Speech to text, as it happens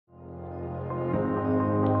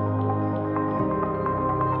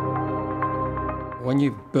When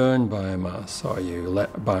you burn biomass or you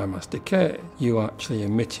let biomass decay, you're actually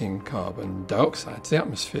emitting carbon dioxide to the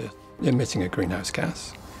atmosphere, emitting a greenhouse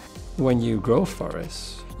gas. When you grow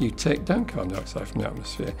forests, you take down carbon dioxide from the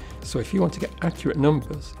atmosphere. So if you want to get accurate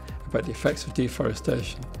numbers about the effects of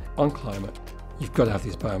deforestation on climate, you've got to have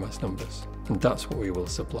these biomass numbers, and that's what we will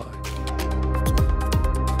supply.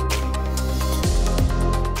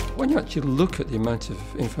 When you actually look at the amount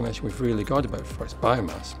of information we've really got about forest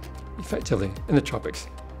biomass, effectively, in the tropics,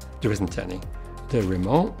 there isn't any. They're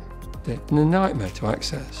remote, they're a nightmare to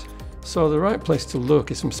access. So the right place to look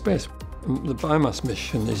is from space. The biomass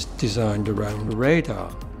mission is designed around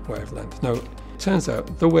radar wavelength. Now, it turns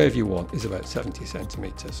out the wave you want is about 70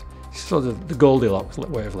 centimetres. It's sort of the Goldilocks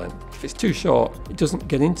wavelength. If it's too short, it doesn't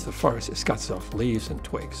get into the forest, it scatters off leaves and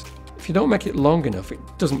twigs. If you don't make it long enough, it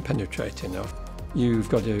doesn't penetrate enough. You've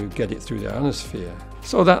got to get it through the ionosphere.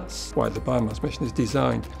 So that's why the biomass mission is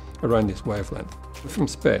designed around this wavelength. From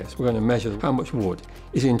space, we're going to measure how much wood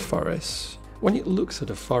is in forests. When it looks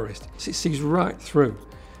at a forest, it sees right through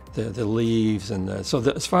the leaves, and so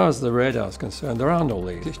that as far as the radar is concerned, there are no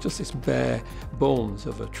leaves. It's just this bare bones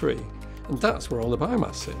of a tree, and that's where all the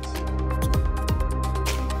biomass sits.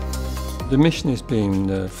 The mission is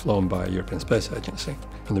being flown by European Space Agency,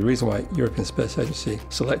 and the reason why European Space Agency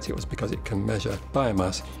selected it was because it can measure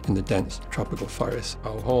biomass in the dense tropical forests.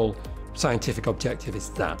 Our whole scientific objective is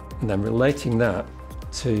that, and then relating that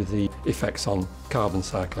to the effects on carbon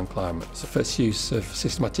cycle and climate. So first use of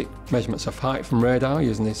systematic measurements of height from radar,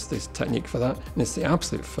 using this technique for that, and it's the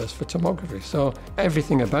absolute first for tomography. So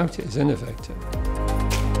everything about it is innovative.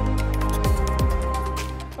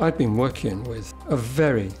 I've been working with a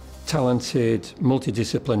very talented,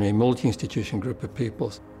 multidisciplinary, multi-institution group of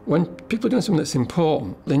people. When people are doing something that's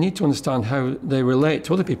important, they need to understand how they relate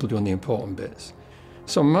to other people doing the important bits.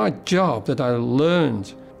 So my job that I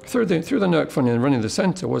learned through the NERC funding and running the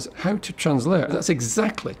centre was how to translate. That's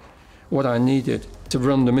exactly what I needed to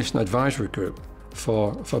run the mission advisory group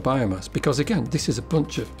for biomass, because again, this is a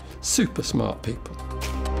bunch of super smart people.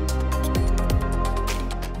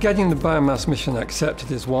 Getting the biomass mission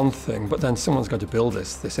accepted is one thing, but then someone's got to build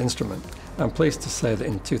this instrument. I'm pleased to say that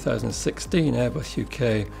in 2016, Airbus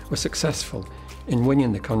UK were successful in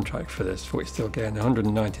winning the contract for this, for which they'll gain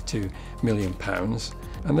 £192 million,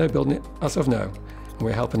 and they're building it as of now, and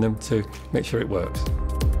we're helping them to make sure it works.